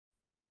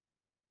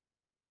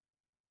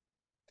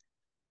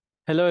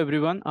Hello,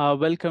 everyone.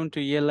 Welcome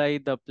to ELI,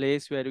 the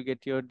place where you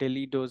get your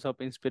daily dose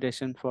of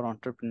inspiration for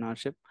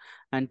entrepreneurship.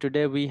 And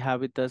today we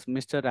have with us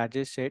Mr.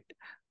 Rajesh Shet,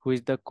 who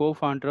is the co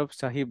founder of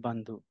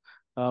SahiBandhu,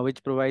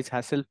 which provides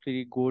hassle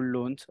free gold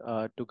loans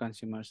to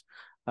consumers.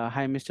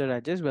 Hi, Mr.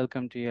 Rajesh.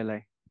 Welcome to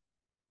ELI.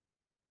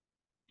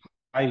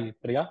 Hi,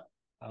 Priya.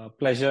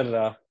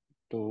 Pleasure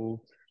to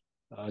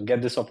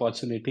get this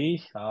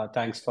opportunity.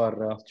 Thanks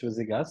for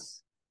choosing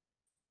us.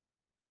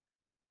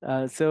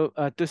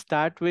 To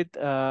start with,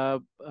 I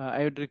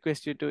would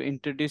request you to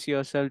introduce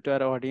yourself to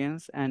our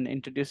audience and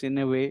introduce in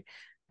a way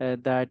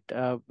that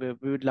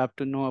we would love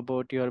to know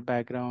about your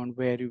background,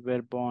 where you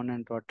were born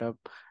and brought up,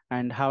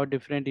 and how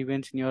different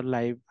events in your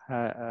life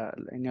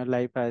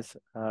has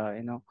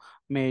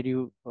made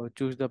you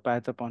choose the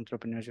path of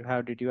entrepreneurship.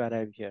 How did you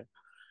arrive here?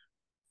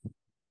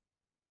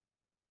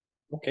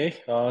 Okay,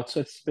 so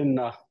it's been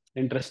an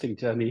interesting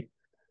journey.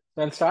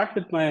 So I'll start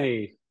with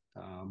my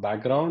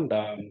background,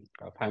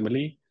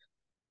 family.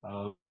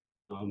 Uh,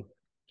 um,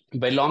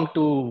 belong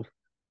to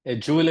a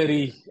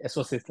jewelry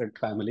associated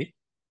family.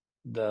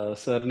 The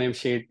surname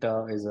Shet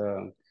is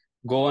a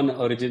Goan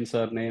origin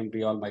surname.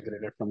 We all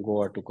migrated from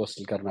Goa to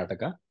coastal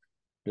Karnataka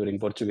during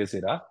Portuguese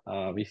era.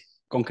 We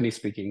Konkani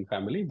speaking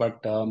family, but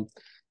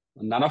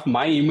none of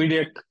my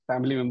immediate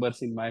family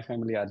members in my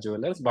family are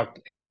jewelers, but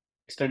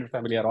extended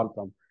family are all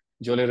from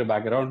jewelry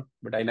background.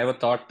 But I never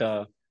thought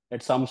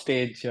at some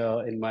stage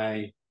in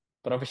my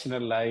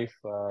professional life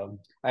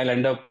I'll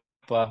end up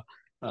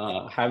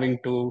having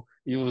to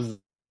use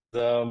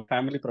the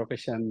family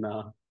profession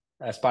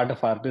as part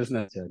of our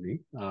business journey.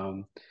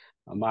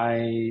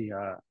 My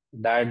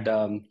dad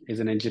is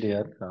an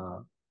engineer.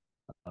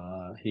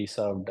 He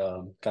served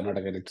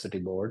Karnataka Electricity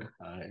Board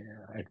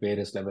at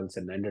various levels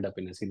and ended up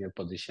in a senior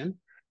position.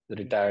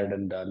 Retired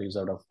and lives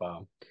out of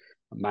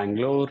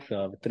Mangalore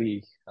with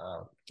three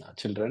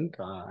children.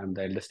 I'm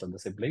the eldest of the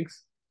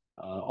siblings.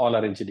 All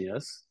are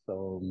engineers.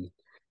 So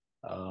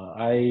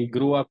I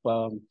grew up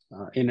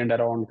in and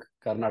around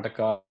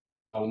Karnataka.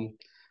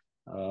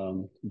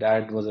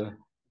 Dad was a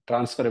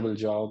transferable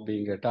job,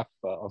 being a tough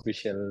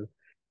official.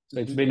 So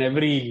it's been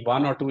every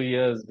 1 or 2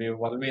 years, we've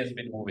always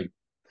been moving.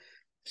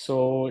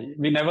 So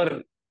we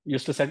never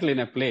used to settle in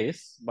a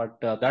place, but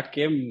that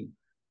came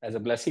as a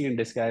blessing in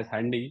disguise,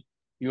 handy.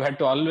 You had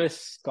to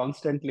always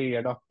constantly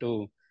adapt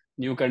to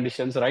new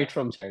conditions right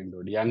from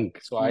childhood, young.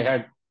 So I Mm-hmm.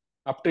 had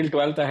up till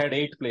 12th, I had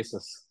 8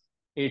 places,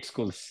 8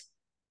 schools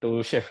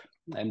to shift.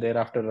 And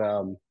thereafter,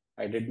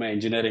 I did my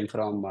engineering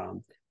from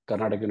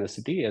Karnataka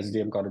University,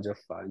 SDM College of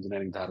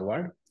Engineering,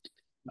 Dharwad.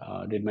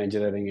 Did my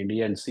engineering in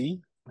DNC.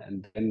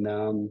 And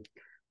then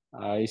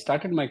I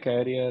started my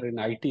career in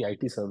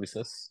IT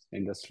services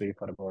industry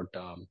for about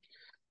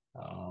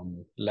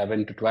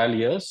 11 to 12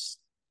 years.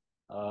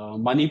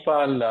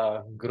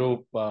 Manipal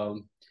Group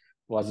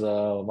was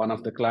one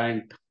of the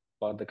client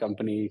for the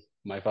company.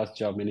 My first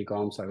job,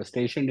 Minicoms. I was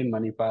stationed in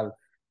Manipal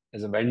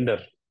as a vendor.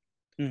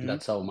 Mm-hmm.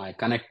 That's how my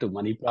connect to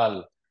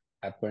Manipal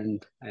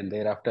happened. And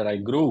thereafter, I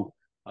grew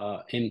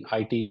in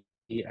IT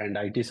and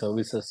IT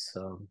services.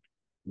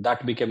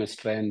 That became a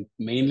strength,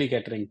 mainly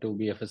catering to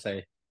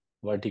BFSI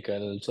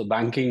vertical. So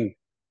banking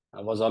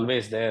was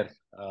always there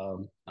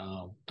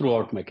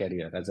throughout my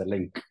career as a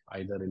link,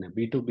 either in a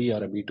B2B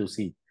or a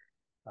B2C.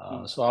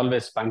 So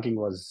always banking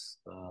was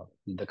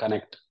the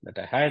connect that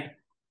I had.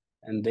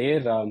 And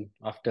there,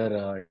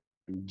 after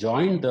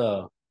joined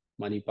the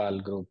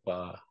Manipal group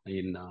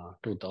in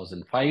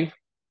 2005,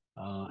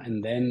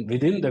 and then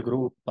within the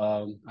group,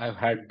 I've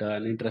had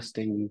an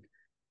interesting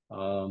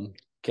um,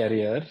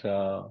 career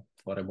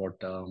for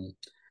about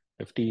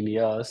 15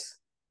 years,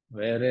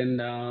 wherein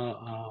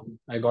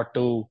I got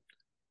to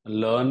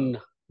learn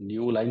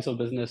new lines of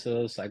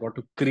businesses. I got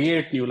to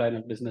create new line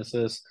of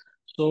businesses.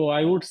 So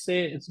I would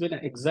say it's been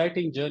an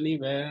exciting journey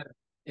where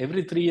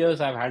every 3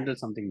 years I've handled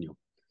something new.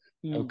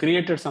 I've Mm-hmm.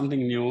 created something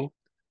new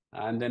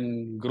and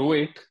then grew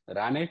it,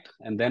 ran it,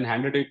 and then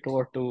handed it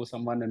over to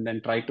someone and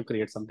then tried to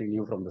create something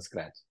new from the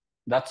scratch.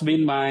 That's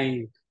been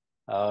my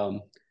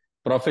um,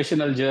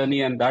 professional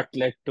journey, and that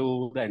led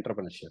to the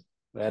entrepreneurship,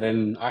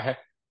 wherein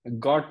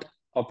got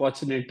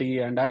opportunity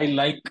and I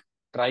like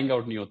trying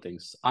out new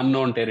things,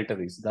 unknown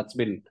territories. That's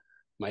been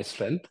my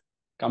strength.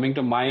 Coming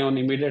to my own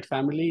immediate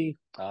family,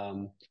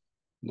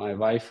 my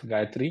wife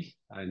Gayatri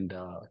and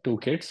 2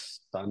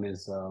 kids. Son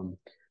is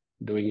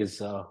doing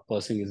his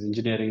pursuing his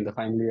engineering in the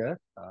final year,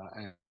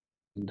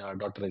 and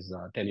daughter is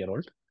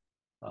 10-year-old.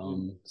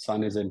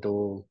 Son is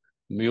into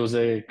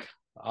music,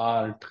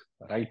 art,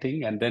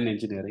 writing, and then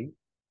engineering.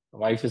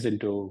 Wife is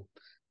into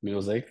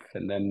music,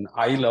 and then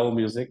I love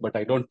music, but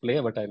I don't play,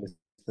 but I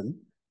listen.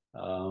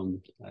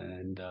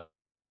 And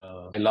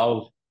I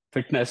love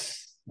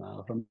fitness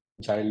from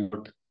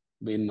childhood.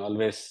 Been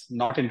always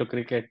not into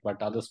cricket,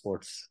 but other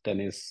sports,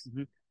 tennis,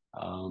 Mm-hmm.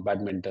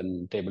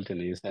 badminton, table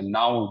tennis, and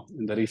now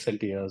in the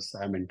recent years,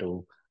 I'm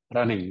into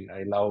running.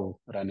 I love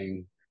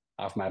running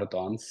half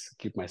marathons,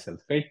 keep myself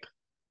fit,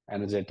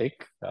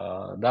 energetic.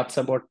 That's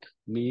about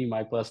me,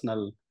 my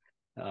personal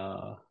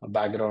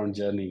background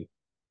journey.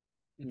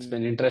 It's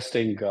been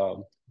interesting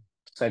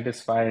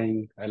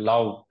satisfying. I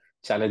love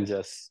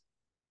challenges.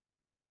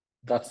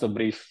 That's the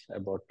brief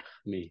about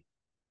me.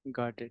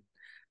 Got it.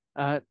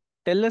 Uh,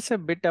 Tell us a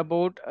bit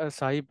about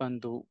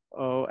SahiBandhu.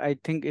 I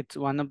think it's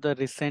one of the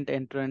recent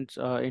entrants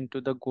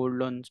into the gold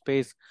loan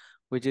space,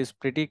 which is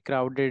pretty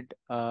crowded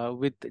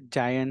with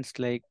giants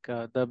like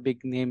the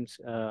big names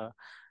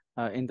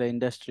in the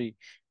industry.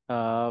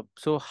 What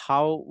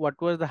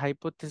was the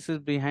hypothesis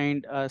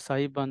behind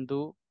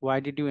SahiBandhu? Why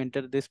did you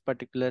enter this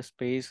particular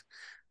space?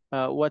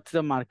 What's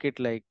the market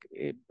like?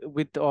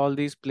 With all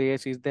these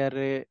players? Is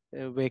there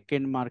a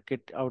vacant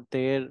market out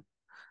there?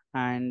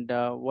 And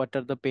what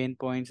are the pain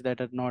points that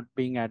are not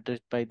being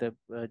addressed by the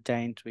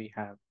giants we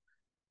have?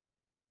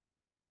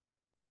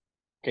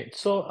 Okay,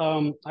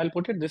 so I'll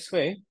put it this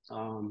way.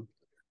 Uh,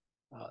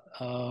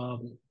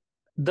 um,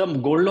 the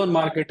gold loan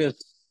market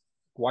is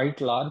quite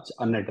large,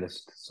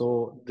 unaddressed.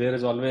 So there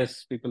is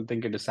always people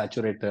think it is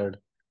saturated,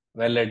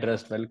 well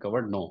addressed, well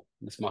covered. No,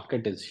 this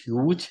market is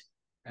huge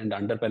and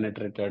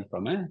underpenetrated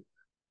from a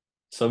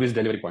service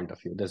delivery point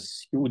of view.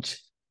 There's huge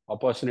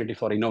opportunity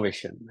for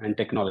innovation and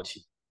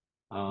technology.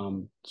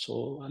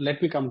 So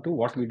let me come to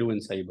what we do in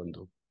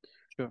SahiBandhu.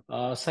 Sure.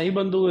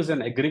 SahiBandhu is an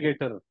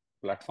aggregator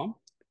platform.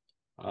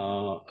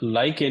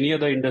 Like any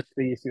other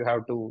industry, if you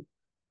have to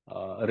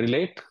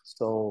relate,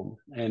 so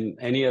in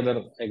any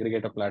other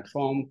aggregator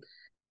platform,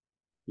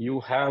 you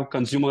have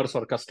consumers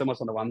or customers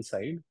on the one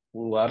side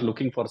who are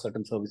looking for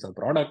certain service or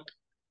product.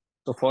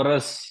 So for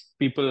us,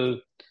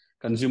 people,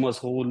 consumers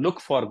who look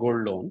for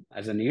gold loan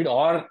as a need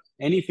or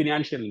any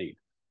financial need,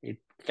 it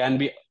can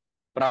be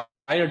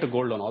prior to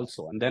gold loan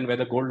also. And then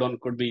whether gold loan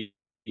could be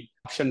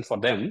option for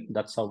them,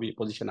 that's how we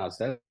position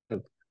ourselves.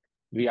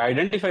 We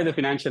identify the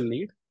financial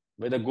need,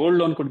 whether gold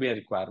loan could be a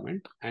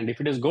requirement. And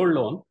if it is gold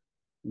loan,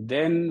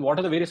 then what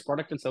are the various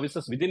products and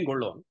services within gold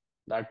loan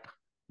that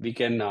we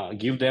can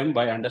give them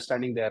by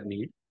understanding their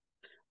need.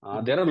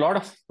 Mhm. There are a lot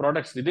of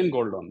products within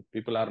gold loan.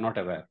 People are not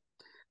aware.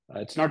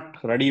 It's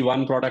not ready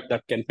one product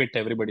that can fit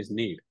everybody's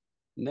need.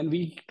 And then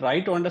we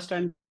try to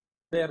understand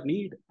their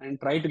need and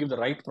try to give the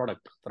right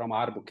product from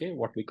our bouquet,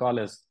 what we call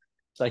as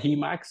Sahi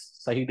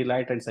Max, Sahi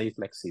Delight, and Sahi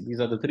Flexi. These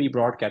are the three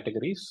broad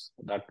categories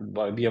that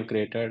we have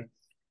created,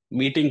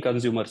 meeting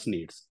consumers'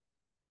 needs.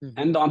 Mhm.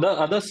 And on the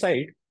other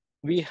side,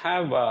 we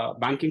have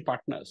banking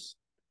partners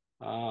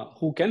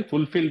who can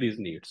fulfill these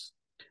needs.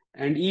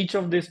 And each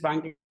of these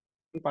banking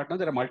partners,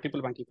 there are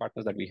multiple banking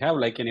partners that we have,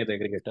 like any other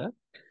aggregator.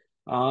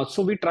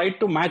 So we try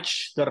to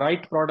match the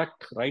right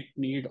product, right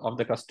need of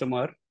the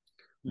customer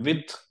Mhm.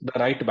 with the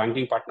right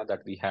banking partner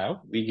that we have.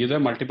 We give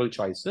them multiple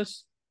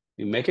choices.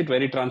 We make it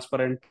very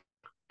transparent.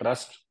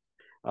 Trust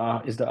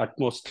is the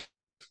utmost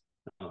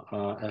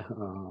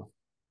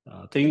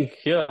thing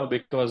here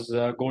because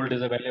gold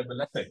is a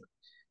valuable asset.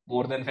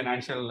 More than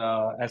financial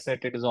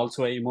asset, it is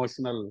also an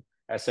emotional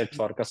asset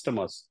for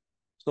customers.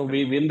 So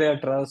we win their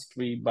trust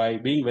we by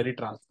being very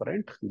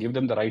transparent, give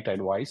them the right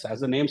advice.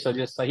 As the name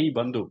suggests, Sahi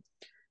Bandhu.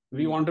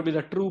 We Mhm. want to be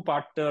the true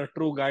partner,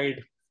 true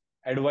guide,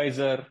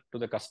 advisor to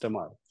the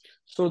customer.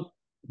 So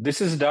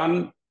this is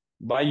done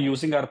by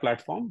using our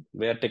platform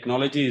where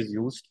technology is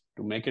used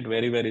to make it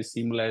very, very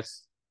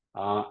seamless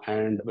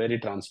and very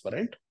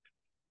transparent.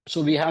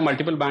 So we have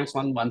multiple banks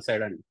on one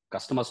side and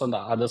customers on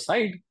the other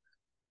side.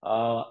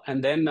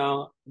 And then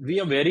we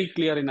are very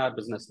clear in our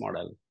business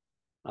model.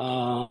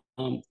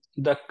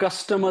 The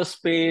customer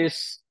pays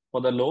for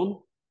the loan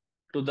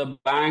to the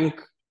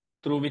bank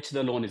through which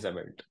the loan is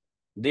availed.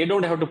 They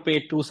don't have to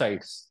pay two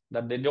sides,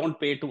 that they don't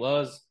pay to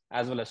us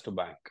as well as to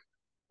bank.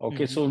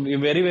 Okay, Mhm. so we're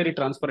very, very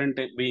transparent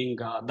being,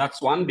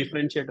 that's one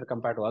differentiator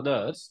compared to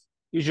others.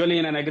 Usually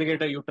in an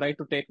aggregator, you try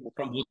to take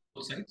from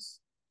both sides.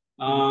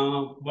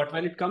 Mhm. But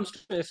when it comes to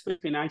especially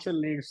financial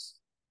needs,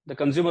 the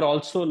consumer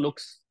also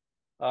looks,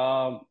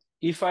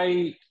 if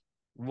I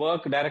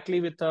work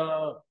directly with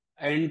a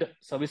end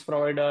service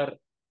provider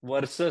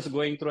versus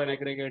going through an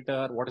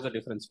aggregator, what is the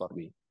difference for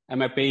me?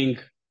 Am I paying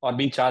or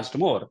being charged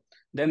more?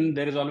 Then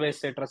there is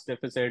always a trust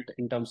deficit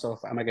in terms of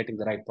am I getting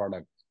the right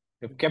product?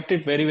 We've Mhm. kept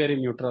it very, very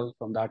neutral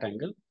from that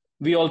angle.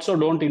 We also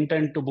don't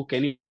intend to book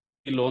any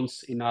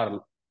loans in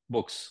our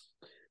books.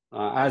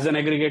 As an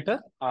aggregator,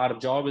 our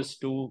job is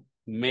to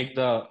make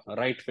the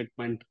right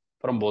fitment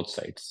from both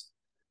sides.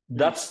 Mhm.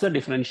 That's the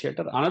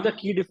differentiator. Another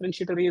key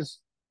differentiator is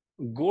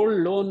gold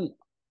loan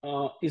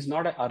is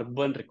not an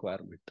urban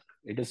requirement.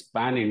 It is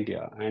pan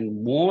India,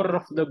 and more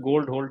of the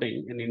gold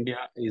holding in India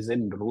is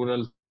in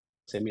rural,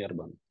 semi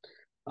urban.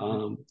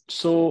 Mhm.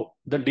 So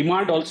the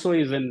demand also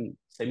is in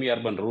semi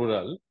urban,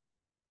 rural,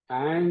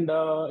 and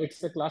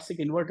it's a classic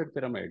inverted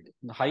pyramid.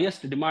 The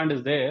highest demand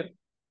is there,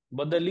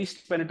 but the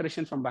least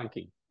penetration from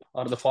banking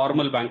or the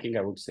formal banking,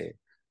 I would say.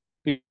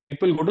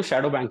 People go to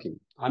shadow banking,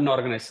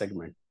 unorganized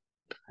segment,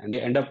 and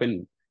they end up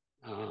in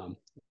um,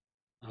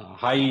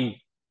 high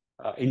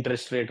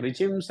interest rate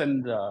regimes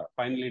and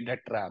finally debt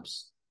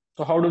traps.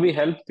 So, how do we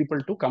help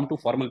people to come to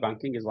formal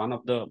banking is one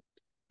of the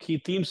key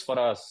themes for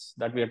us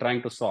that we are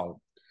trying to solve.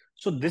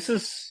 So, this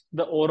is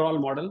the overall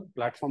model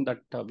platform that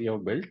we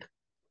have built.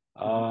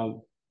 Mhm. Uh,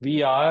 we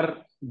are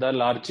the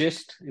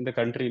largest in the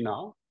country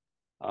now.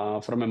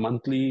 from a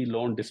monthly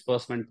loan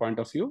disbursement point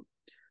of view,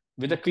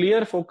 with a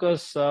clear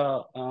focus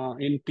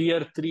in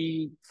tier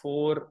 3,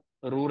 4,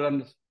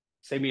 rural,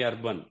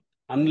 semi-urban.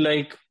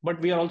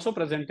 But we are also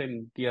present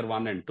in tier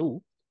 1 and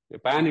 2,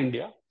 pan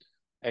India,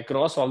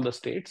 across all the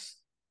states,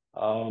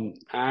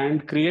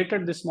 and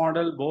created this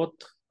model both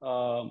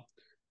uh,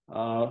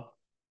 uh,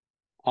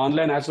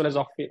 online as well as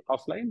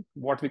offline,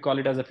 what we call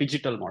it as a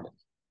phygital model,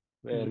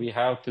 where Mm. we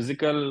have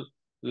physical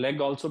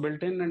leg also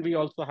built in, and we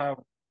also have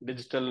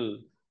digital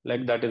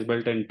leg that is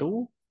built in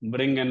to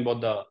bring in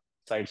both the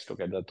sides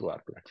together through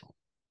our platform.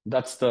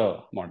 That's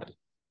the model.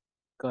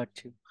 Got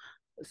you.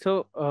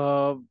 So,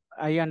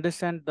 I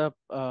understand the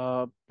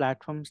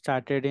platform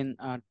started in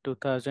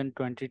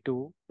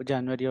 2022,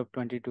 January of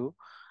 22,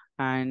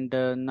 and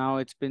now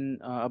it's been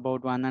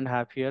about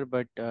 1.5 year,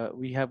 but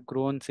we have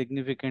grown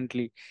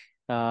significantly.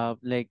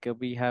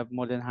 We have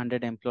more than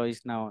 100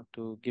 employees now,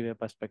 to give a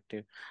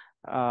perspective.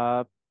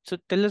 So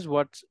tell us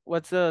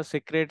what's the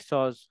secret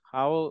sauce?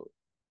 How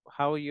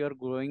you're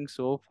growing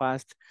so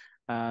fast?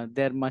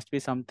 There must be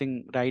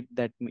something right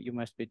that you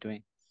must be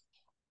doing.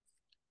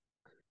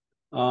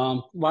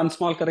 One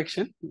small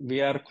correction: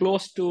 we are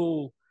close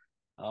to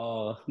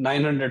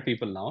 900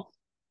 people now.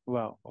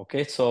 Wow.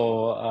 Okay, so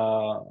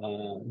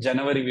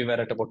January we were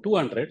at about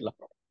 200.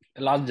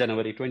 Last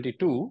January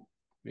 22,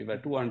 we were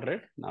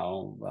 200.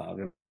 Now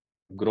we've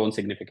grown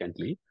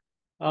significantly.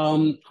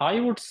 I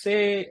would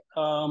say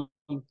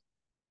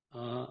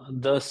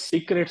the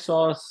secret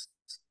sauce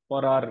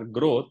for our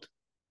growth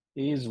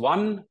is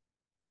one,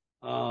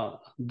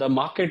 the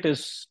market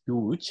is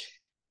huge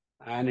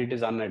and it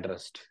is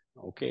unaddressed.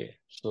 Okay,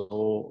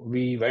 so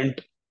we went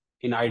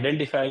in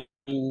identifying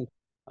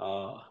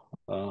uh,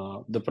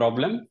 the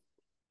problem,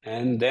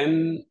 and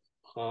then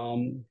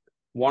um,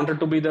 wanted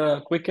to be the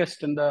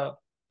quickest and the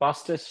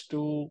fastest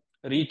to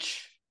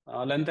reach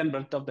length and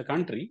breadth of the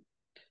country.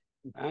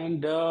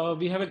 And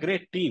we have a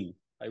great team.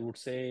 I would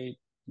say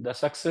the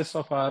success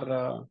of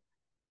our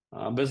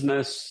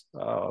business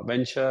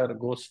venture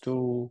goes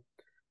to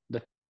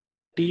the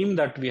team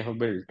that we have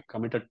built,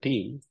 committed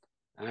team,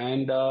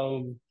 and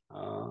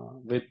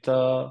with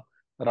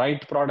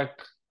right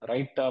product,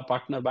 right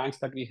partner banks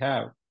that we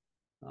have,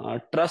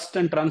 trust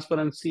and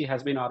transparency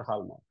has been our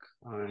hallmark,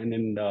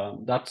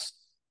 that's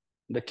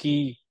the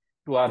key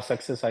to our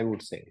success, I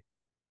would say.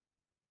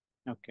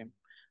 Okay.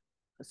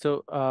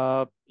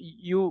 So,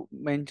 you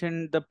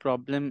mentioned the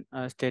problem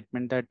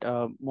statement that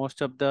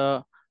most of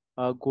the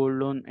gold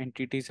loan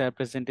entities are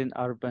present in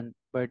urban,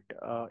 but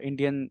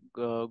Indian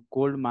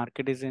gold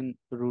market is in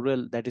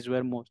rural. That is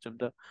where most of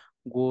the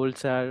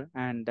golds are,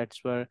 and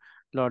that's where a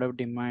lot of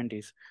demand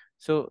is.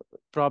 So,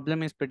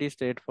 problem is pretty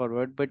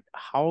straightforward, but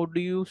how do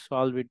you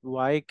solve it?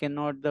 Why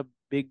cannot the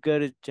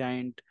bigger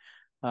giant,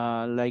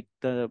 like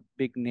the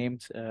big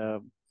names,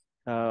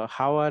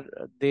 how are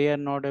they are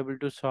not able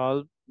to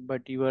solve,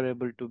 but you are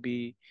able to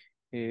be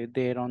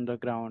there on the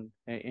ground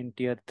in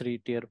tier 3,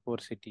 tier 4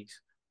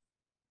 cities?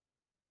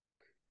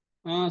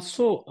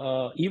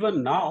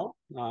 Even now,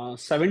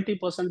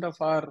 70%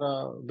 of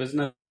our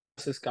business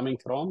is coming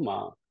from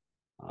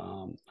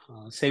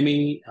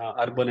semi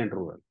urban and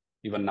rural,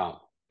 even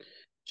now.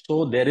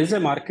 So there is a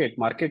market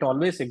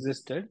always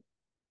existed.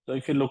 So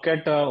if you look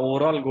at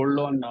overall gold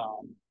loan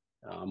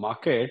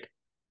market,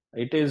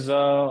 it is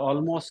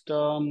almost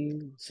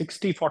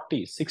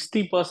 60-40.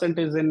 60%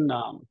 is in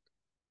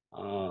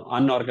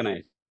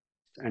unorganized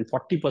and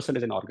 40%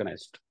 is in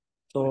organized.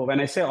 So when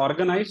I say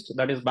organized,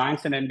 that is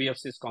banks and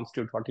NBFCs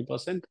constitute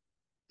 40%.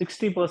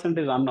 60%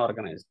 is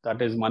unorganized.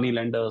 That is money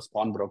lenders,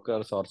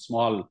 pawnbrokers, or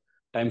small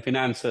time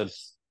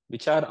financiers,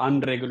 which are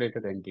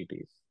unregulated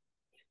entities.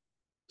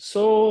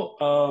 So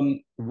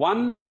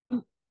one,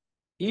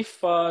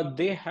 if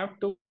they have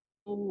to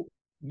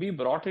be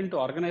brought into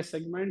organized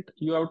segment,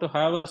 you have to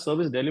have a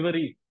service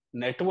delivery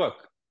network.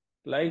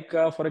 Like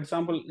for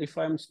example, if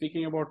I'm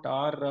speaking about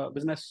our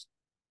business,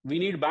 we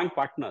need bank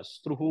partners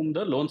through whom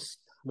the loans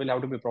will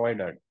have to be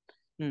provided.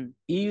 Hmm.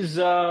 Is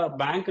a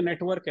bank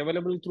network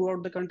available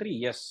throughout the country?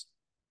 Yes.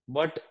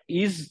 But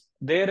is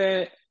there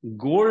a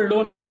gold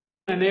loan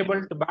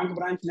enabled bank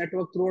branch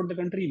network throughout the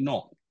country?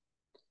 No.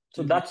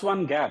 So Mhm. that's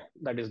one gap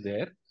that is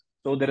there.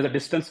 So there is a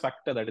distance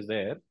factor that is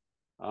there.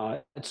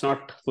 It's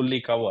not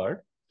fully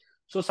covered.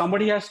 So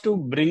somebody has to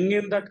bring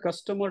in that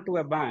customer to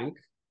a bank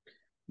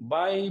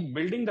by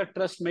building that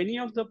trust. Many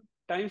of the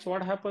times,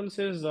 what happens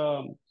is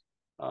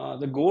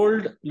the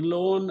gold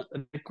loan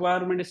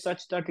requirement is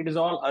such that it is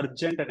all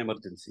urgent and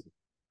emergency.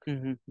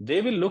 Mhm.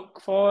 They will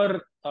look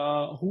for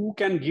who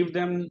can give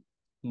them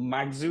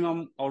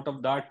maximum out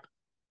of that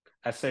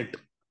asset.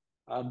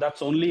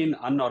 That's only in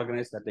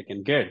unorganized that they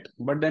can get,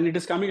 but then it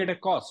is coming at a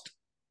cost.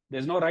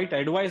 There's no right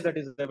advice that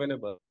is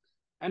available.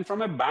 And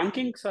from a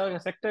banking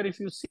sector, if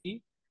you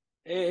see,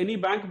 any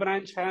bank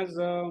branch has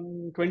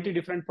 20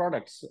 different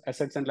products,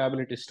 assets and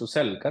liabilities to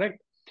sell,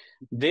 correct?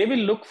 They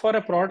will look for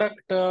a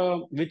product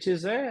which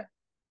is a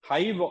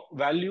high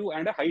value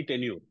and a high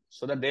tenure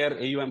so that their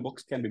AUM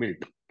books can be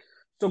built.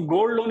 So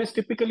gold loan is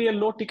typically a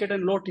low ticket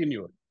and low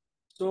tenure.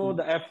 So Mhm.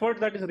 the effort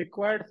that is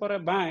required for a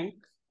bank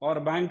or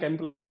bank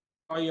employee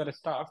or a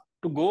staff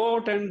to go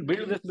out and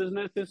build this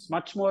business is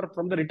much more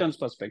from the returns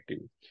perspective.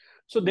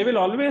 So they will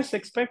always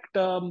expect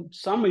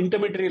some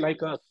intermediary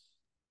like us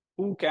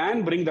who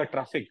can bring the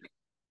traffic.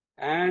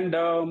 And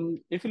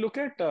if you look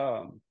at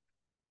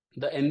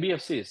the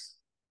NBFCs,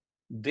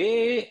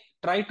 they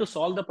try to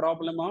solve the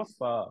problem of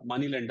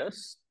money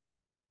lenders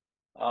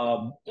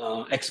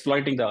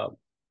exploiting the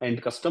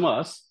end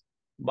customers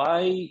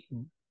by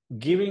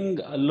giving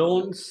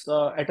loans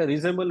at a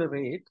reasonable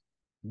rate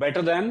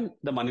better than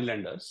the money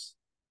lenders.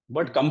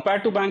 But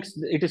compared to banks,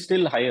 it is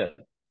still higher.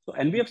 So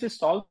NBFC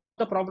solve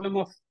the problem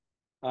of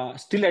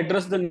still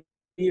address the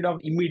need of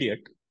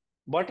immediate,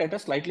 but at a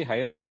slightly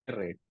higher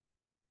rate.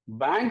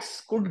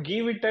 Banks could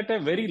give it at a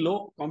very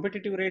low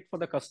competitive rate for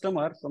the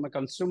customer. From a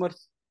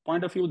consumer's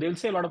point of view, they'll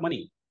save a lot of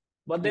money,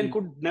 but then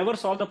could never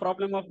solve the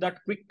problem of that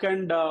quick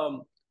and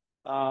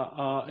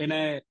in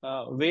a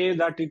way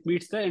that it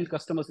meets the end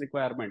customer's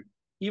requirement.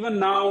 Even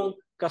now,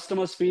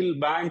 customers feel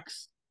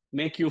banks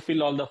make you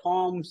fill all the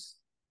forms.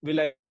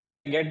 Will I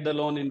get the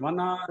loan in 1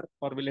 hour,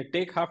 or will it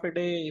take half a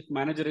day? If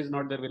manager is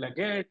not there, will I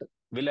get?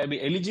 Will I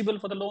be eligible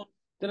for the loan?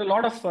 There are a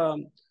lot of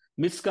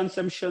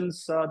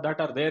misconceptions that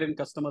are there in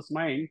customers'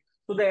 mind,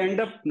 so they end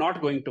up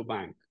not going to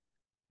bank.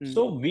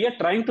 So we are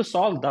trying to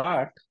solve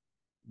that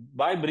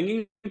by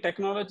bringing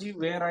technology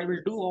where I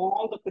will do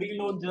all the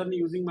pre-loan journey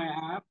using my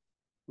app,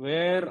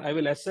 where I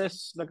will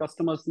assess the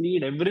customer's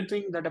need,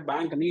 everything that a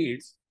bank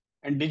needs,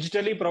 and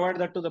digitally provide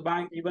that to the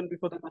bank even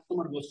before the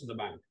customer goes to the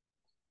bank.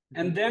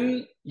 And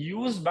then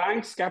use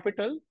bank's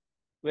capital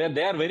where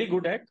they are very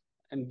good at,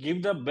 and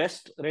give the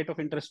best rate of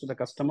interest to the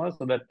customer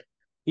so that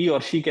he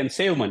or she can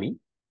save money,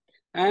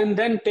 and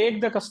then take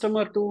the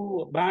customer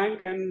to bank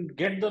and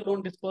get the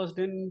loan disbursed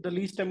in the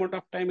least amount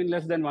of time, in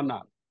less than 1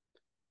 hour.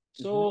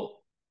 So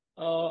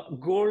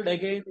gold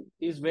again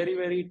is very,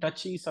 very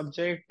touchy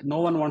subject. No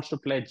one wants to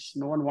pledge.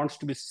 No one wants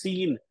to be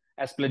seen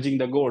as pledging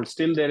the gold.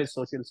 Still, there is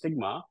social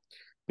stigma.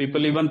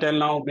 People even tell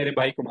now, "Mere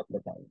bhai ko mat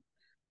batao."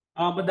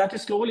 But that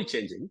is slowly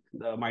changing.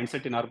 The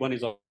mindset in urban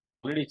is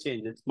already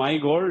changed. It's my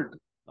gold.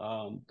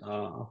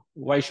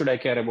 Why should I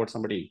care about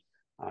somebody?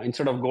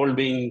 Instead of gold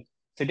being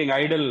sitting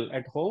idle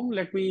at home,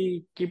 let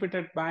me keep it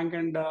at bank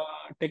and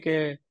take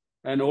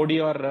an OD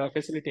or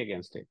facility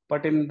against it.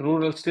 But in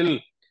rural, still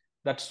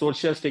that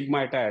social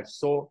stigma attached.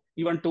 So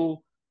even to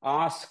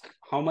ask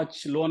how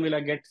much loan will I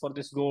get for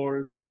this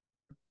gold,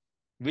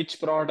 which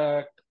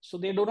product. So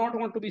they do not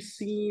want to be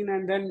seen,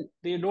 and then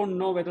they don't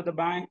know whether the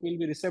bank will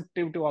be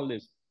receptive to all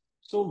this.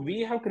 So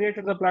we have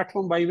created the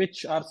platform by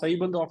which our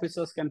SahiBandhu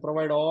officers can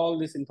provide all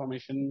this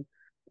information.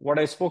 What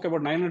I spoke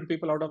about, 900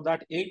 people, out of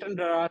that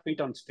 800 are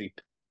feet on street.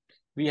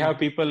 We have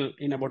people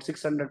in about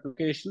 600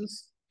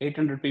 locations,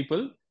 800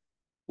 people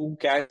who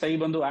carry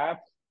SahiBandhu app,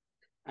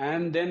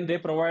 and then they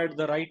provide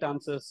the right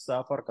answers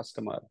for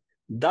customer.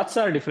 That's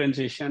our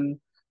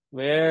differentiation,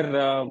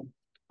 where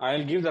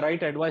I'll give the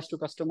right advice to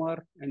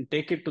customer and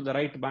take it to the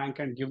right bank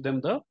and give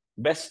them the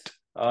best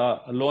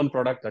loan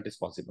product that is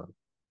possible.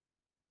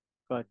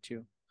 Got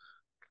you.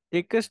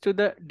 Take us to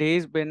the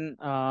days when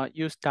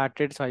you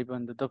started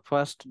SahiBandhu, the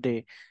first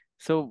day.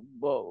 So,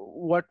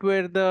 what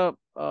were the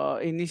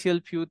initial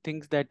few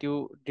things that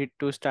you did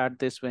to start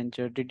this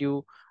venture? Did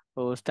you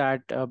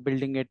start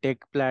building a tech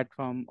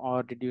platform,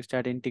 or did you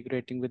start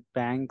integrating with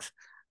banks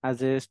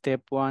as a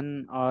step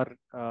one, or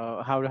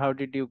how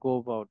did you go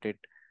about it?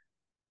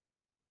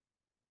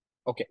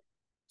 Okay,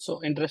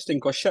 so interesting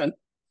question.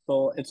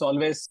 So it's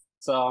always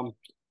um,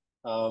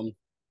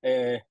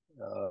 a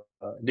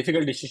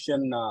difficult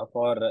decision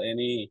for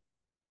any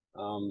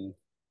um,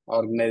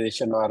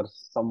 organization or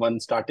someone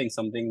starting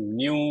something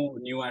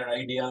new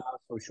idea.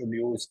 So should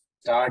you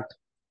start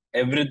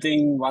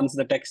everything once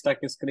the tech stack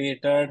is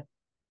created,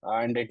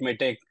 and it may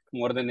take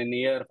more than a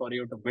year for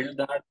you to build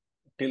that.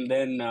 Till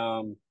then,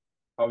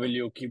 how will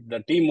you keep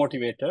the team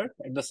motivated?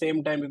 At the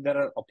same time, if there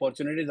are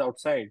opportunities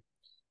outside,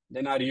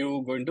 then are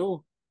you going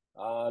to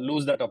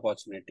lose that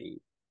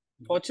opportunity?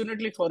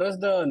 Fortunately for us,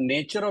 the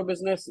nature of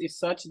business is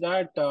such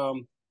that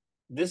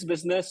this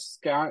business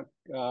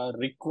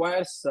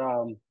requires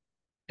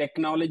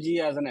technology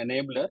as an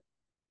enabler,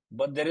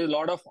 but there is a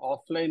lot of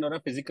offline or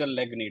a physical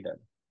leg needed.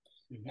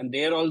 And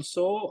there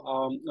also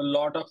a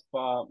lot of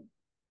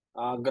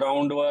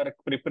groundwork,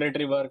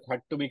 preparatory work had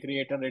to be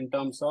created in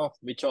terms of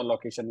which all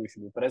location you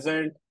should be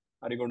present.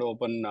 Are you going to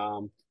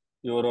open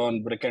your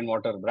own brick and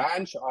mortar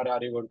branch, or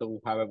are you going to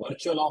have a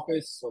virtual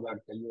office so that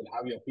you will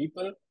have your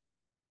people?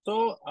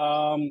 So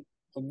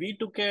we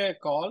took a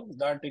call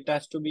that it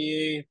has to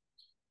be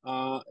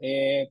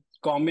a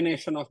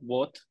combination of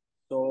both.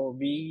 So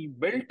we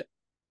built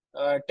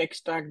a tech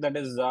stack that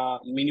is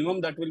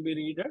minimum that will be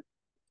needed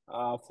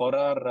for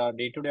our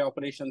day-to-day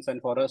operations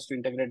and for us to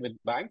integrate with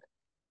bank.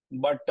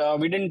 But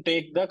we didn't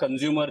take the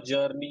consumer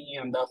journey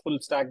and the full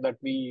stack that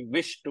we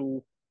wish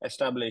to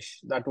establish.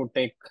 That would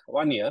take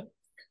 1 year.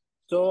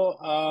 So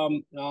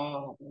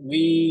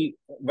we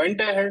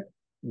went ahead,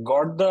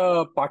 got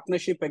the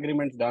partnership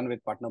agreements done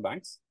with partner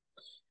banks,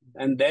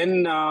 and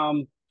then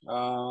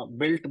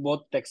built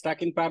both tech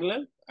stack in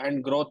parallel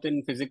and growth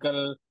in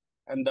physical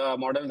and the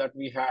model that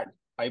we had,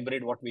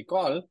 hybrid, what we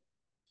call.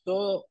 So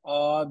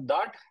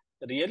that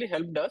really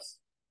helped us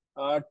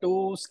to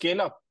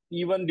scale up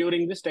even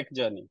during this tech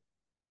journey.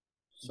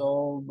 Mhm.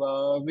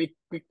 So we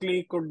quickly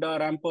could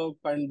ramp up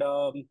and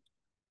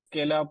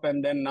scale up,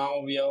 and then now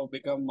we have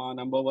become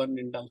number one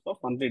in terms of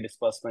monthly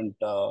disbursement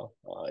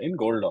in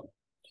gold loan.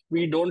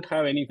 We don't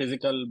have any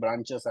physical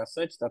branches as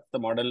such. That's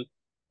the model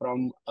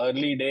from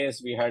early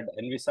days. We had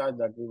envisaged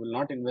that we will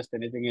not invest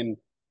anything in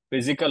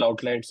physical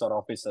outlets or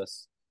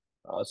offices.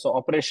 So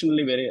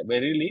operationally,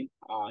 verily,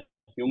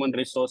 human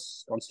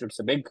resource constitutes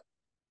a big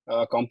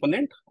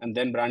component, and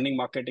then branding,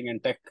 marketing,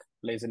 and tech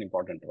plays an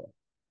important role.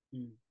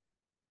 Mm.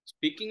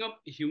 Speaking of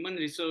human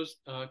resource,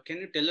 can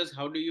you tell us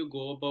how do you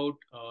go about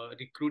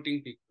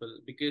recruiting people?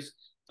 Because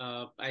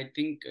I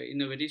think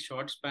in a very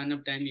short span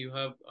of time, you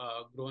have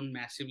grown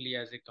massively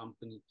as a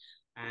company,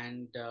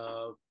 and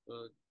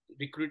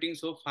recruiting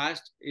so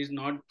fast is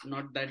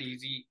not that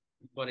easy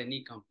for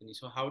any company.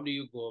 So how do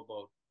you go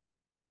about?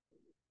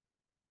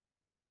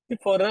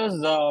 For us,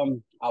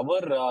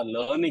 our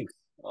learnings,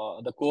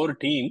 the core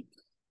team,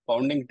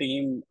 founding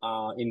team,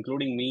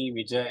 including me,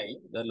 Vijay,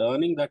 the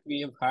learning that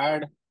we have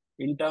had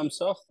in terms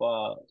of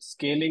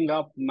scaling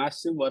up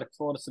massive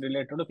workforce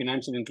related to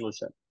financial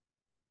inclusion.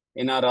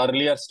 In our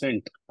earlier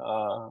stint,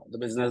 the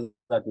business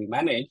that we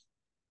manage,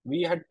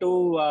 we had to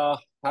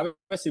have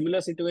a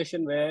similar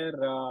situation where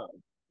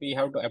we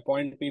have to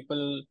appoint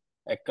people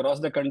across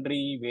the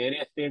country,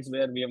 various states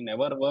where we have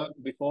never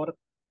worked before,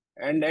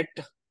 and yet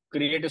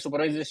create a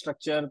supervisory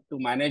structure to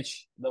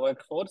manage the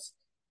workforce.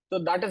 So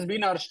that has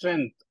been our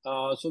strength.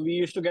 So we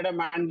used to get a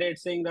mandate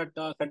saying that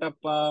set up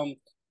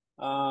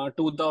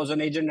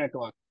 2,000 agent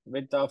network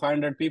with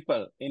 500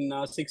 people in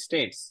 6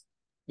 states.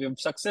 We have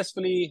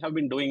successfully have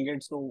been doing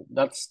it. So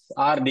that's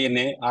our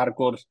DNA, our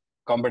core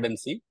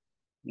competency.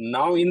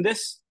 Now in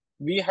this,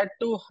 we had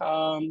to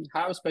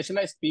have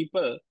specialized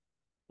people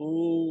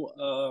who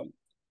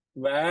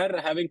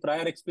were having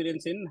prior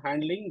experience in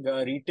handling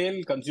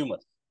retail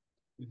consumers.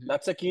 Mhm.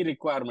 That's a key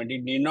requirement.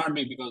 It need not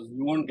be, because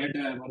you won't get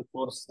a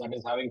workforce that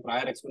is having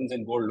prior experience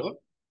in gold loan.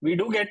 We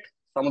do get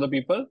some of the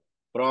people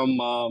from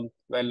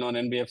well-known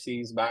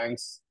NBFCs,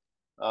 banks,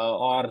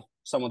 or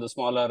some of the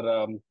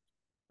smaller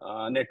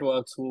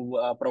networks who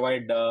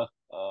provide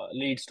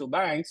leads to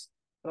banks.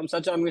 From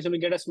such organization, we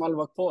get a small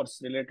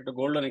workforce related to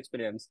gold loan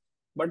experience.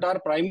 But our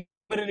primary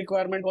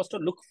requirement was to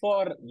look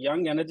for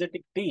young,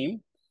 energetic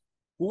team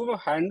who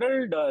have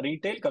handled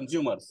retail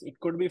consumers. It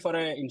could be for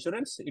a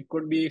insurance, it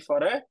could be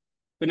for a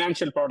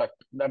financial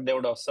product that they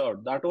would have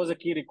served. That was a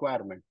key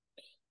requirement.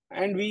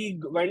 And we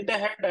went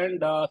ahead and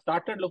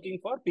started looking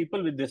for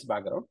people with this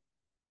background.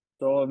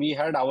 So we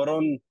had our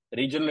own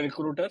regional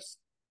recruiters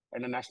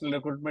and a national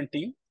recruitment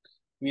team.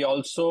 We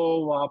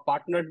also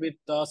partnered with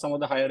some of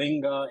the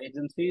hiring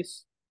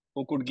agencies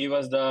who could give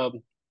us the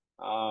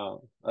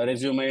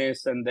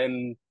resumes, and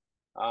then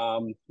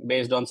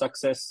based on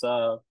success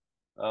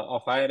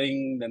of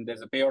hiring, then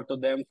there's a payout to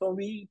them. So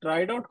we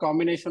tried out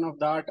combination of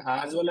that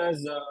as well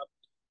as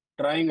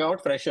trying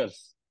out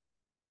freshers.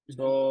 Mhm.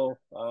 So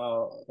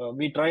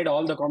we tried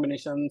all the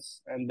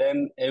combinations, and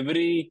then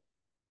every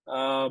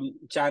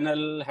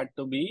channel had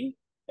to be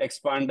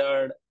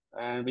expanded,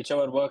 and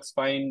whichever works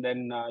fine,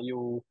 then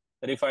you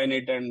refine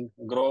it and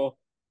grow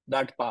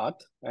that path.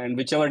 And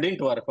whichever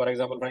didn't work, for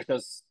example,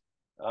 freshers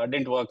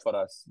didn't work for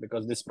us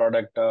because this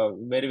product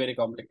very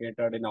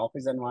complicated in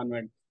office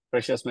environment.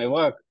 Freshers may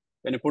work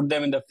when you put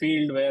them in the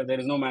field where there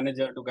is no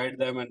manager to guide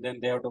them, and then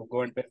they have to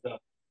go and face the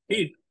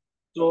heat.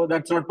 So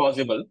that's not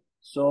possible.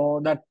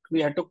 So that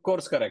we had to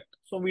course correct.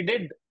 So we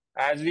did.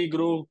 As we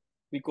grew,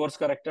 we course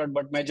corrected,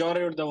 but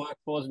majority of the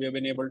workforce we have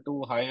been able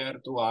to hire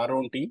through our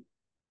own team,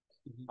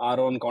 Mhm. our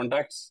own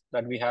contacts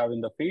that we have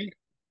in the field.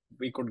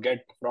 We could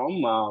get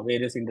from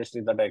various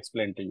industries that I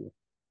explained to you.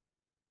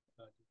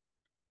 Got it.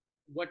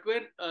 What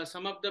were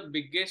some of the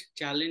biggest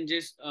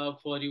challenges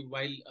for you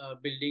while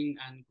building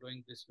and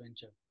growing this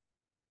venture?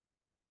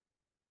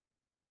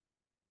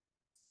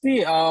 See,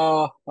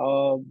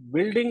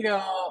 building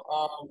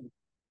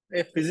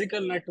a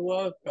physical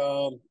network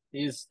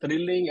is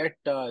thrilling yet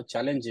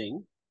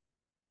challenging.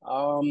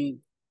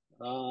 Um,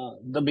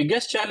 the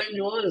biggest challenge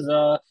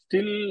was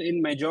still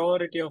in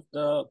majority of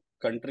the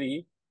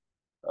country,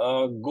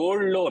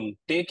 gold loan.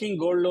 Taking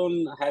gold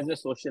loan has a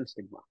social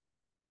stigma.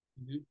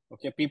 Mhm.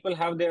 Okay, people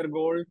have their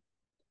gold,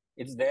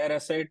 it's their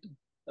asset,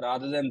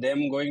 rather than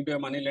them going to a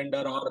money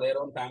lender or their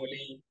own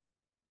family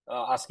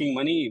asking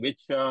money,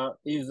 which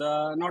is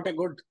not a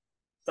good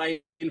sign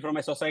from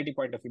a society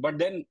point of view. But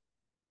then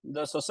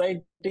the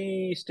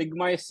society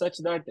stigma is such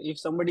that if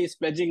somebody is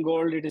pledging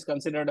gold, it is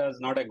considered as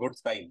not a good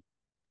sign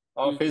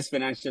of Mhm. his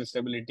financial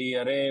stability.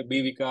 Arey,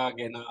 बीवी का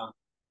गहना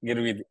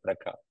गिरवी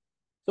रखा.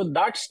 So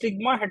that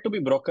stigma had to be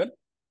broken.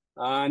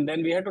 And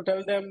then we had to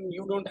tell them,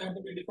 you don't have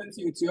to be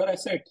defensive. It's your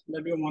asset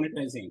that you're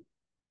monetizing.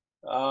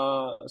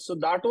 So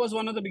that was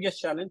one of the biggest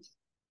challenge,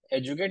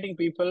 educating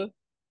people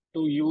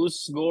to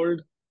use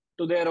gold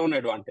to their own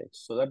advantage,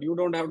 so that you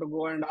don't have to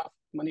go and ask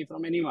money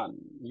from anyone.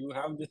 You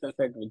have this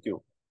asset with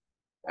you.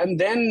 And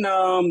then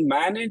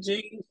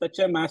managing such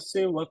a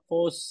massive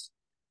workforce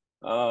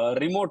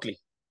remotely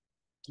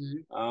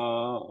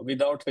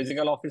without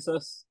physical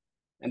officers.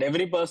 And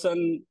every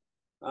person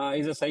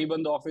is a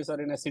SahiBandhu officer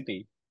in a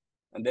city.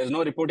 And there's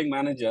no reporting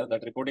manager.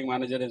 That reporting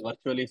manager is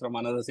virtually from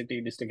another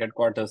city, district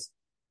headquarters,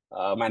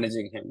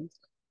 managing him.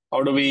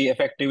 How do we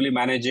effectively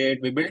manage it?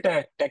 We built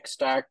a tech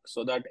stack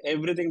so that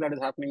everything that is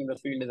happening in the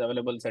field is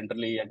available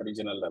centrally at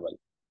regional level.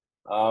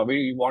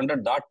 We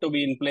wanted that to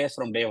be in place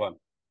from day one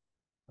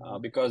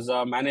because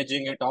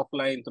managing it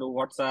offline through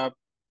WhatsApp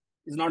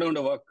is not going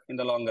to work in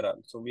the long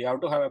run. So we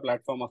have to have a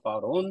platform of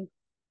our own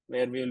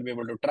where we will be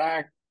able to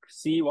track,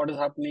 see what is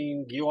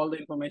happening, give all the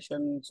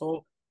information.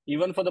 So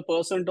even for the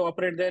person to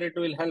operate there, it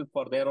will help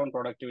for their own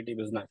productivity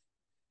business.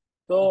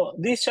 So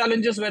these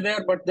challenges were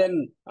there, but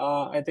then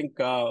I think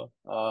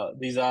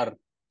these are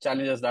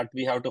challenges that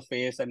we have to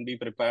face and be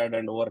prepared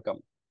and overcome.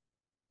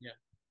 Yeah,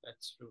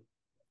 that's true.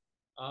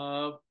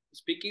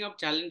 Speaking of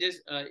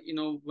challenges,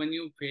 when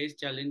you face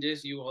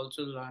challenges, you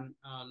also learn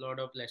a lot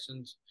of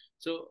lessons.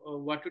 So,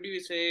 what would you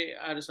say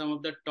are some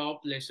of the top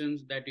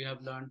lessons that you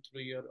have learned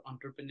through your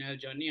entrepreneurial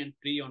journey and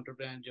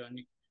pre-entrepreneurial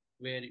journey,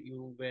 where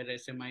you were a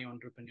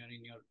semi-entrepreneur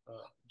in your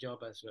job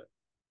as well?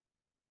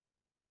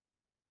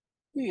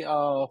 See,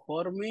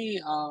 for me,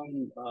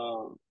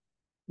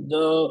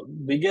 the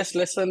biggest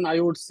lesson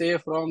I would say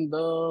from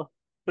the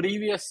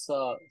previous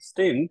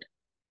stint,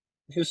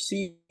 if you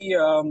see,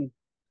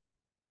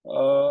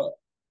 uh,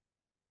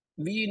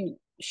 we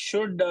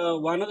should,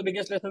 one of the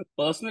biggest lessons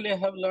personally I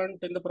have learned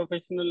in the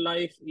professional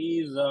life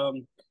is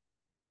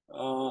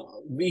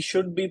we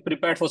should be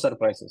prepared for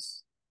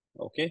surprises.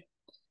 Okay.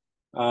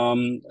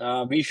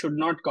 We should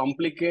not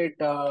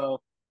complicate um,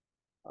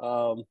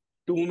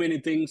 too many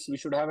things. We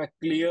should have a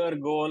clear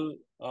goal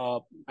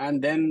and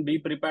then be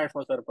prepared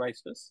for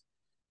surprises.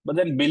 But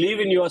then believe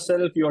in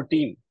yourself, your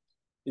team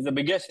is the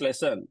biggest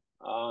lesson.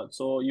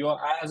 So you are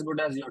as good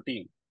as your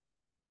team.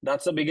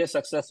 That's the biggest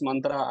success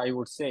mantra, I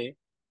would say.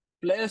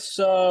 Plus,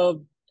 uh,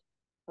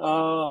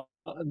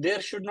 there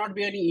should not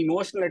be any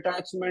emotional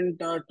attachment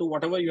to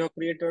whatever you have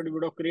created. You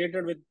would have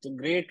created with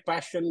great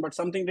passion, but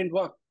something didn't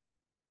work.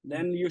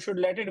 Then you should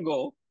let it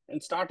go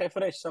and start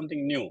afresh,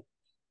 something new.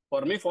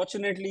 For me,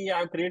 fortunately,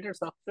 I've created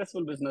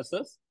successful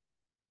businesses.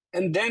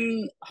 And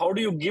then how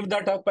do you give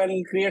that up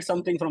and create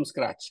something from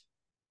scratch?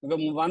 Because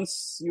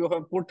once you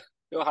have put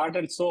your heart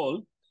and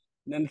soul,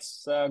 then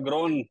it's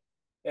grown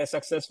a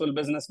successful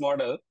business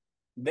model.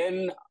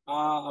 Then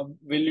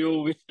will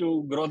you wish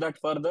to grow that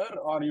further,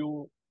 or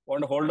you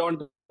want to hold on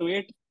to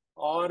it,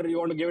 or you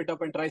want to give it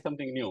up and try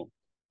something new?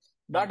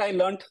 That I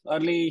learned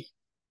early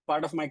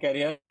part of my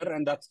career,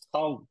 and that's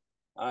how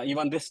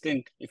even this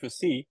stint, if you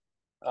see,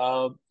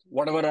 uh,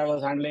 whatever I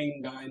was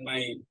handling in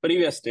my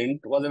previous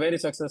stint was a very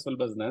successful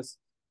business.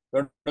 You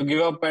have to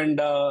give up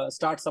and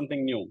start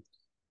something new.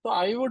 So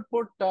I would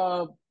put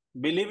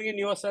believing in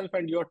yourself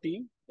and your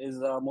team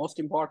is most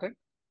important.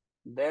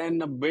 Then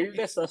build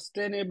a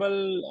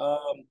sustainable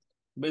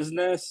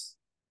business,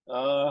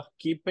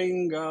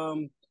 keeping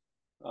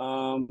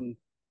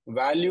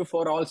value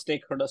for all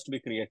stakeholders to be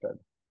created.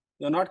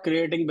 You're not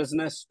creating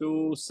business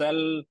to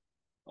sell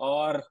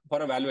or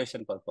for a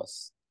valuation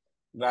purpose.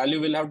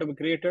 Value will have to be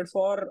created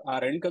for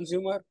our end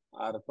consumer,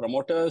 our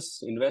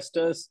promoters,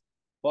 investors,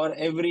 for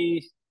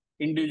every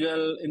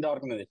individual in the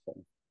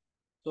organization.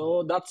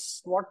 So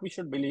that's what we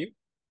should believe.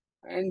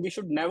 And we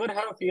should never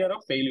have fear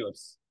of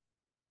failures.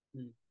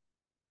 Hmm.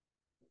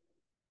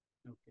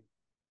 Okay.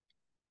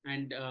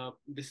 And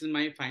this is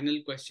my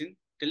final question.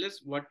 Tell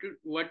us what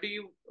do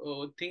you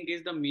think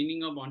is the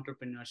meaning of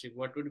entrepreneurship?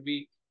 What would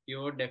be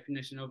your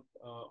definition of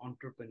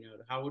entrepreneur?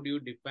 How would you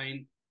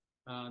define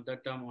the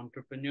term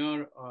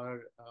entrepreneur,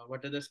 or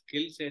what are the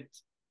skill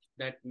sets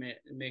that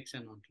makes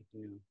an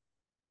entrepreneur?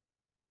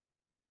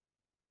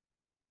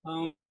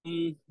 Um,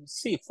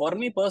 See, for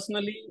me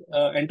personally,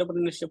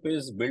 entrepreneurship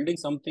is building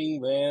something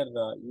where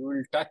you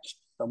will touch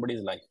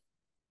somebody's life.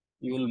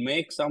 You will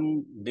make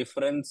some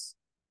difference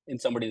in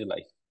somebody's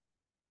life.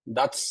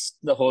 That's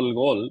the whole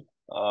goal.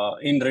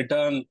 In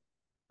return,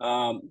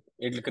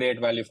 it will create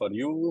value for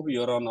you,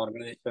 your own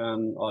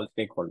organization, all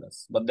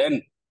stakeholders. But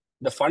then,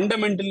 the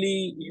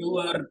fundamentally, you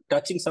are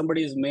touching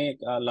somebody's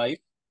life,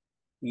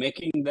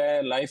 making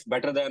their life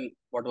better than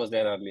what was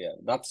there earlier.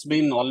 That's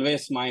been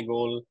always my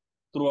goal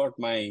throughout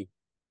my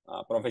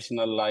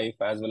professional life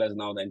as well as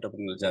now the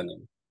entrepreneurial journey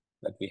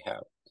that we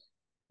have.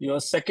 Your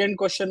second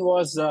question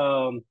was,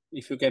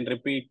 if you can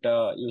repeat,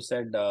 you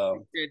said,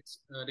 Sets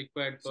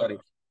required for sorry.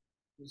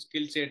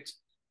 skill sets.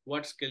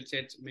 What skill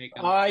sets make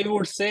an I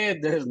would say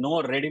there is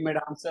no ready-made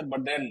answer,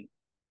 but then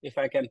if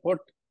I can put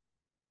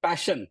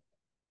passion,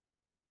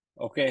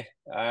 okay,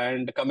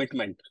 and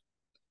commitment,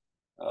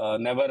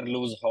 never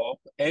lose hope.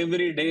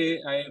 Every day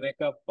I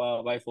wake up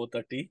by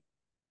 4:30.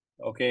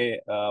 Okay,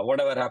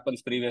 whatever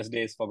happens previous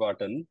day is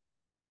forgotten,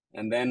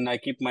 and then I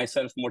keep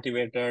myself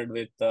motivated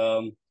with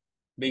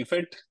being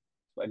fit.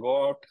 So I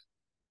go out,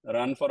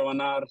 run for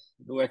 1 hour,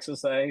 do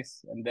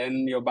exercise, and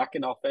then you're back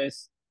in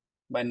office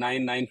by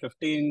 9,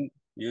 9:15.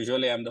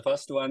 Usually I'm the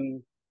first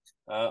one.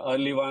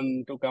 early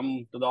one to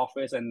come to the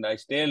office, and I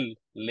stay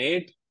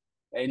late.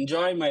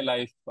 Enjoy my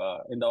life.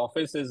 In the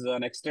office is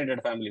an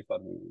extended family for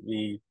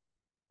me.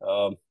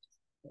 Um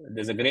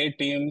there's a great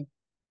team,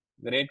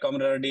 great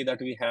camaraderie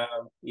that we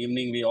have.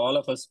 Evening, we all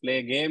of us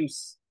play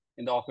games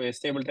in the office,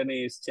 table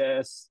tennis,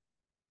 chess,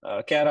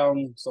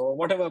 carom. So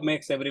whatever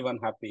makes everyone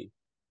happy.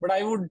 But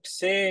I would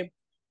say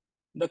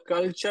the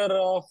culture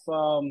of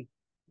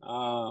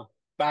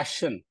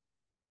passion,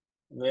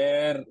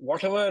 where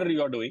whatever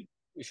you are doing,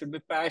 you should be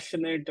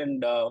passionate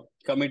and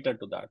committed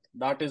to that.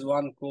 That is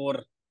one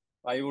core,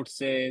 I would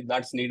say,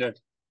 that's needed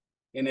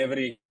in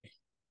every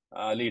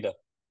leader.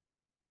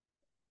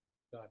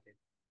 Got it.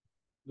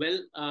 Well,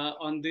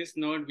 on this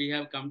note, we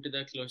have come to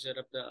the closure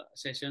of the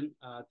session.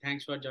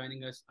 Thanks for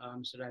joining us,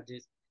 Mr.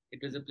 Rajesh. It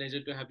was a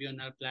pleasure to have you on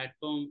our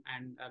platform,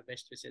 and our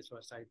best wishes for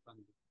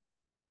SahiBandhu.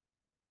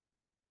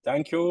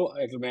 Thank you.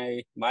 It will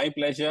be my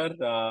pleasure.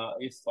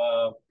 If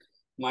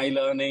my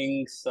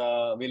learnings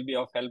will be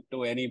of help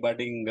to any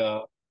budding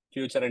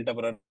future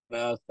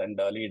entrepreneurs and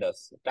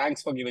leaders.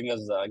 Thanks for giving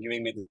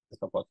me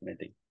this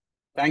opportunity.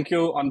 Thank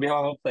you on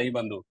behalf of Sahi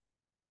Bandhu.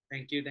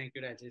 Thank you,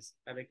 Rajesh.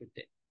 Have a good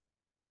day.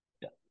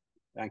 Yeah.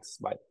 Thanks.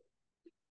 Bye.